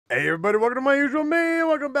Hey everybody, welcome to my usual me.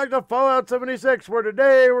 Welcome back to Fallout 76, where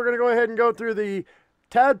today we're going to go ahead and go through the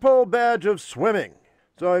Tadpole Badge of Swimming.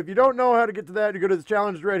 So if you don't know how to get to that, you go to the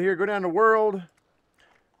challenge right here, go down to World.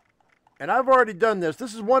 And I've already done this.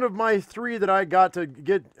 This is one of my 3 that I got to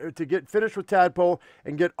get finished with Tadpole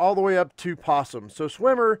and get all the way up to Possum. So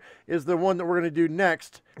Swimmer is the one that we're going to do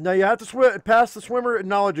next. Now you have to pass the Swimmer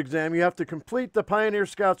Knowledge Exam. You have to complete the Pioneer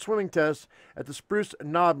Scout swimming test at the Spruce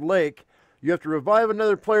Knob Lake. You have to revive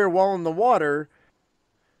another player while in the water.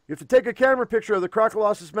 You have to take a camera picture of the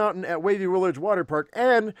Crocolosis Mountain at Wavy Willard's Water Park.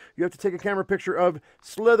 And you have to take a camera picture of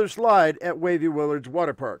Slither Slide at Wavy Willard's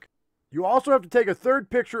Water Park. You also have to take a 3rd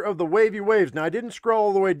picture of the wavy waves. Now, I didn't scroll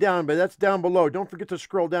all the way down, but that's down below. Don't forget to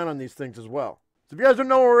scroll down on these things as well. So if you guys don't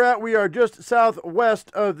know where we're at, we are just southwest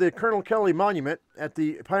of the Colonel Kelly Monument at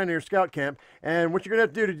the Pioneer Scout Camp. And what you're going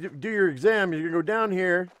to have to do do your exam is you're going to go down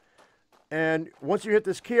here. And once you hit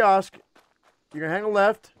this kiosk, you're going to hang a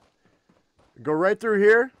left, go right through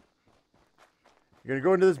here. You're going to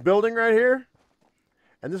go into this building right here.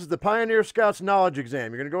 And this is the Pioneer Scouts Knowledge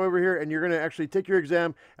Exam. You're going to go over here and you're going to actually take your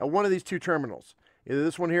exam at one of these 2 terminals. Either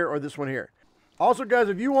this one here or this one here. Also, guys,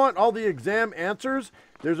 if you want all the exam answers,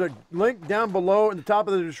 there's a link down below in the top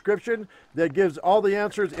of the description that gives all the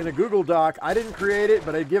answers in a Google Doc. I didn't create it,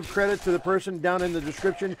 but I give credit to the person down in the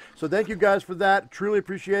description. So thank you guys for that. Truly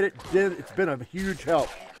appreciate it. It's been a huge help.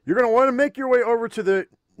 You're going to want to make your way over to the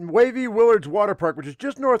Wavy Willard's Water Park, which is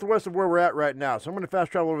just northwest of where we're at right now. So I'm going to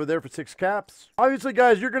fast travel over there for 6 caps. Obviously,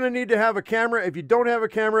 guys, you're going to need to have a camera. If you don't have a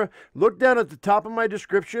camera, look down at the top of my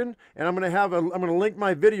description, and I'm going to link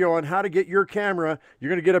my video on how to get your camera. You're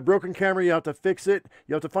going to get a broken camera. You have to fix it.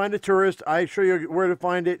 You have to find a tourist. I show you where to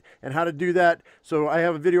find it and how to do that. So I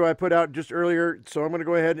have a video I put out just earlier. So I'm going to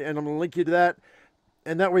go ahead and I'm going to link you to that.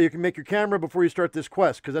 And that way you can make your camera before you start this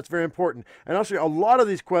quest, because that's very important. And also, a lot of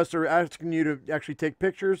these quests are asking you to actually take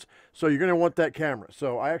pictures, so you're going to want that camera.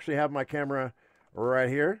 So I actually have my camera right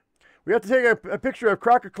here. We have to take a picture of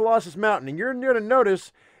Crocolosis Mountain, and you're going to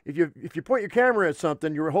notice, if you point your camera at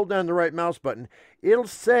something, you hold down the right mouse button, it'll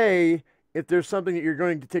say if there's something that you're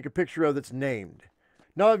going to take a picture of that's named.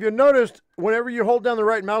 Now, if you've noticed, whenever you hold down the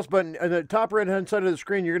right mouse button, at the top right-hand side of the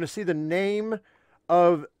screen, you're going to see the name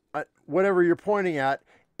of whatever you're pointing at,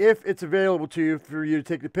 if it's available to you for you to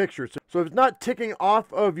take the picture. So if it's not ticking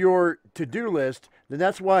off of your to-do list, then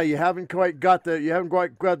that's why you haven't quite got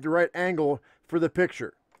the right angle for the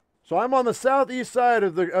picture. So I'm on the southeast side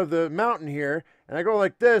of the mountain here, and I go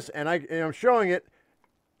like this, and I'm showing it.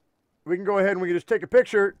 We can go ahead and we can just take a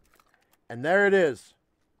picture, and there it is.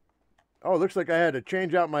 Oh, it looks like I had to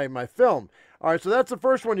change out my film. All right, so that's the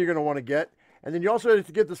first one you're going to want to get, and then you also have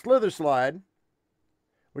to get the Slither Slide,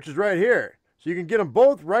 which is right here. So you can get them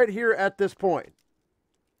both right here at this point.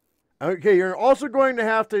 Okay, you're also going to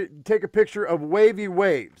have to take a picture of wavy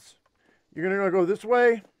waves. You're going to go this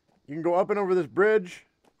way. You can go up and over this bridge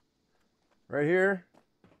right here.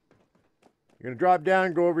 You're going to drop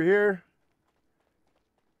down, go over here.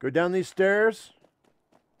 Go down these stairs.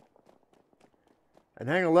 And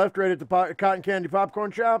hang a left right at the Cotton Candy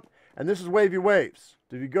Popcorn Shop. And this is wavy waves.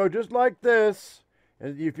 So if you go just like this,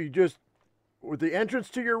 and if you just with the entrance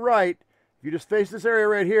to your right, if you just face this area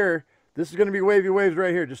right here, this is going to be wavy waves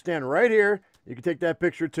right here. Just stand right here. You can take that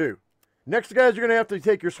picture too. Next, guys, you're going to have to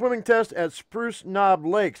take your swimming test at Spruce Knob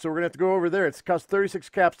Lake. So we're going to have to go over there. It's cost 36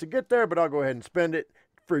 caps to get there, but I'll go ahead and spend it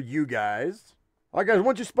for you guys. All right, guys,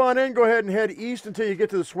 once you spawn in, go ahead and head east until you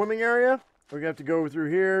get to the swimming area. We're going to have to go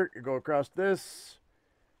through here, go across this.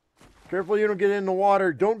 Careful you don't get in the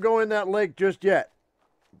water. Don't go in that lake just yet.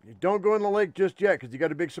 Don't go in the lake just yet, because you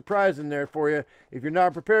got a big surprise in there for you. If you're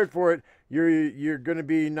not prepared for it, you're going to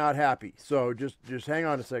be not happy. So just hang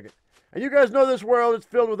on a second. And you guys know this world, it's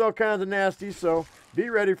filled with all kinds of nasties, so be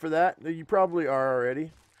ready for that. You probably are already.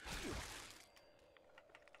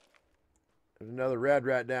 There's another rad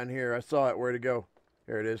rat down here. I saw it. Where'd it go?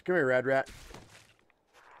 Here it is. Come here, rad rat.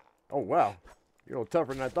 Oh, wow. You're a little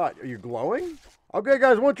tougher than I thought. Are you glowing? Okay,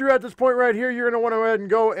 guys, once you're at this point right here, you're going to want to go ahead and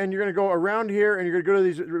go, and you're going to go around here, and you're going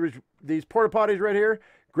to go to these porta potties right here.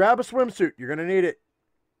 Grab a swimsuit. You're going to need it.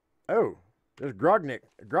 Oh, there's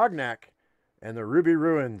Grognak and the Ruby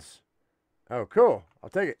Ruins. Oh, cool. I'll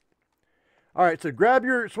take it. All right, so grab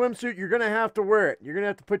your swimsuit. You're going to have to wear it. You're going to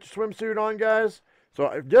have to put your swimsuit on, guys.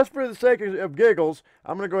 So just for the sake of giggles,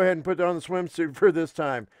 I'm going to go ahead and put on the swimsuit for this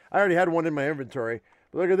time. I already had one in my inventory.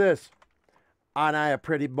 But look at this. Aren't I a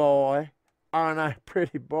pretty boy? Aren't I a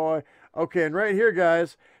pretty boy? Okay, and right here,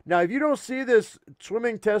 guys. Now, if you don't see this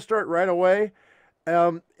swimming test start right away,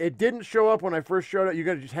 it didn't show up when I first showed it. You're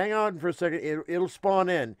going to just hang on for a second. It'll spawn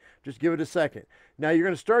in. Just give it a second. Now, you're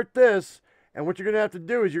going to start this, And what you're going to have to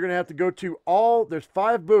do is you're going to have to go to there's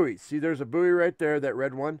 5 buoys. See, there's a buoy right there, that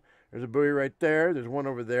red one. There's a buoy right there. There's one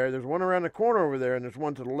over there. There's one around the corner over there, and there's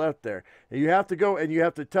one to the left there. And you have to go and you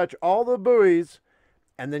have to touch all the buoys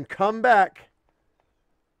and then come back.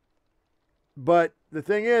 But the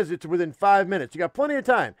thing is, it's within 5 minutes. You got plenty of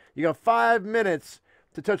time. You got 5 minutes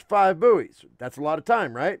to touch 5 buoys. That's a lot of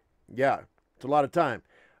time, right? Yeah, it's a lot of time.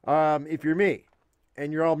 If you're me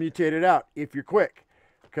and you're all mutated out, if you're quick.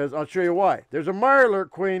 Because I'll show you why. There's a Mirelurk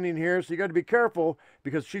queen in here, so you got to be careful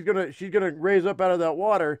because she's gonna raise up out of that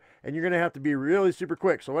water, and you're gonna have to be really super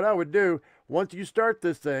quick. So what I would do once you start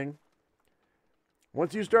this thing,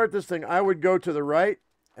 I would go to the right,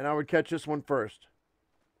 and I would catch this one first.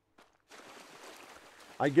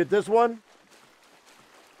 I'd get this one,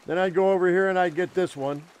 then I'd go over here and I'd get this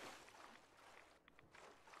one,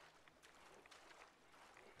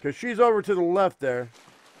 because she's over to the left there.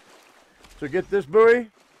 So get this buoy.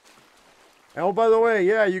 Oh, by the way,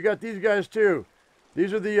 yeah, you got these guys too.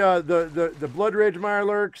 These are the Blood Rage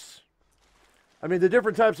Mirelurks. I mean, the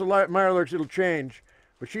different types of Mirelurks, it'll change.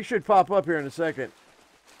 But she should pop up here in a second.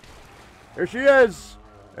 There she is.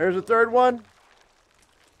 There's a third one.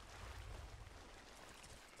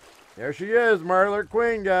 There she is, Mirelurk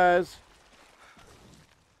Queen, guys.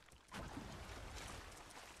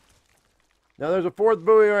 Now there's a 4th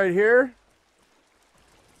buoy right here.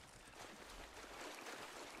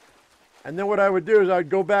 And then what I would do is I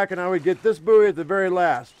would go back and I would get this buoy at the very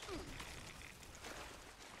last.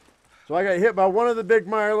 So I got hit by one of the big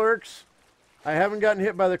Mirelurks. I haven't gotten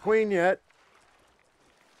hit by the queen yet.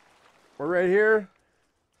 We're right here.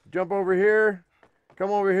 Jump over here.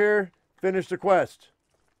 Come over here. Finish the quest.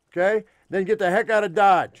 Okay? Then get the heck out of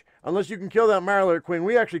Dodge. Unless you can kill that Mirelurk queen.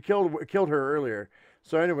 We actually killed her earlier.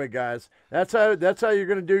 So anyway, guys, that's how you're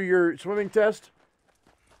going to do your swimming test.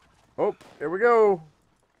 Oh, here we go.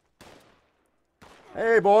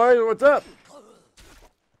 Hey, boys, what's up?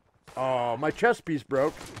 Oh, my chest piece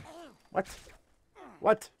broke. What?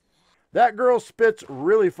 What? That girl spits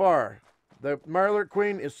really far. The Mirelurk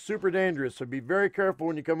Queen is super dangerous, so be very careful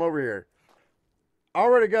when you come over here.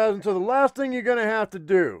 Alrighty, guys, and so the last thing you're going to have to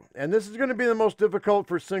do, and this is going to be the most difficult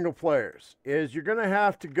for single players, is you're going to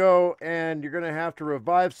have to go and you're going to have to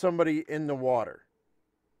revive somebody in the water.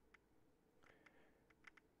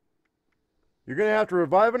 You're going to have to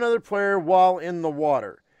revive another player while in the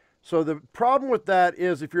water. So the problem with that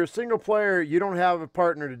is if you're a single player, you don't have a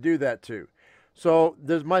partner to do that to. So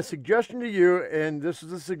there's my suggestion to you, and this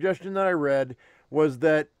is the suggestion that I read, was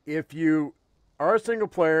that if you are a single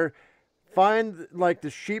player, find like the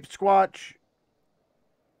sheep squatch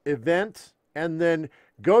event and then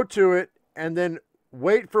go to it and then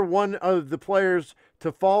wait for one of the players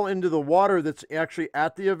to fall into the water that's actually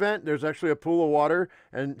at the event. There's actually a pool of water,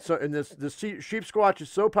 and this sheep squatch is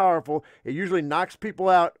so powerful, it usually knocks people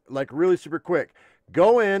out like really super quick.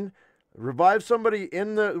 Go in, revive somebody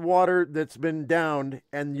in the water that's been downed,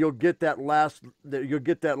 and you'll get that last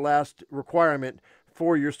requirement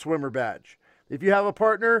for your swimmer badge. If you have a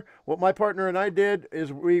partner, what my partner and I did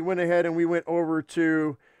is we went ahead and we went over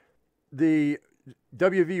to the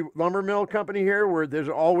WV lumber mill company here, where there's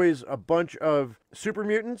always a bunch of super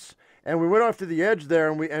mutants, and we went off to the edge there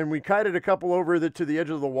and we kited a couple over to the edge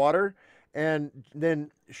of the water, and then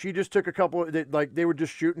she just took a couple, they were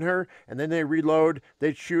just shooting her, and then they reload,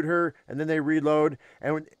 they'd shoot her, and then they reload,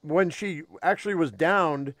 and when she actually was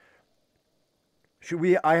downed,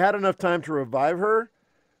 I had enough time to revive her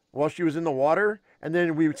while she was in the water, and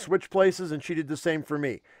then we switched places and she did the same for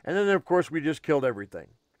me, and then of course we just killed everything.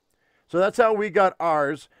 So that's how we got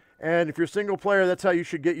ours. And if you're a single player, that's how you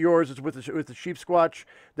should get yours. It's with the sheep squatch.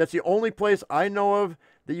 That's the only place I know of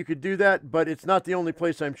that you could do that, but it's not the only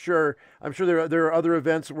place, I'm sure. I'm sure there are other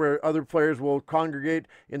events where other players will congregate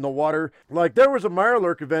in the water. Like there was a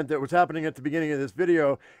Mirelurk event that was happening at the beginning of this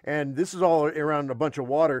video, and this is all around a bunch of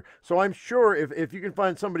water. So I'm sure if you can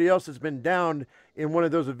find somebody else that's been downed in one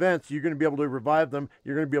of those events, you're going to be able to revive them.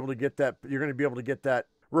 You're going to be able to get that. You're going to be able to get that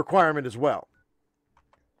requirement as well.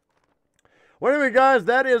 Well, anyway, guys,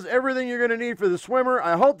 that is everything you're going to need for the swimmer.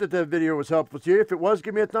 I hope that video was helpful to you. If it was,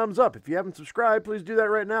 give me a thumbs up. If you haven't subscribed, please do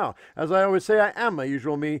that right now. As I always say, I am my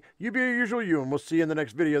usual me. You be your usual you, and we'll see you in the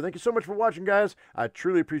next video. Thank you so much for watching, guys. I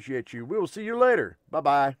truly appreciate you. We will see you later.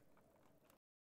 Bye-bye.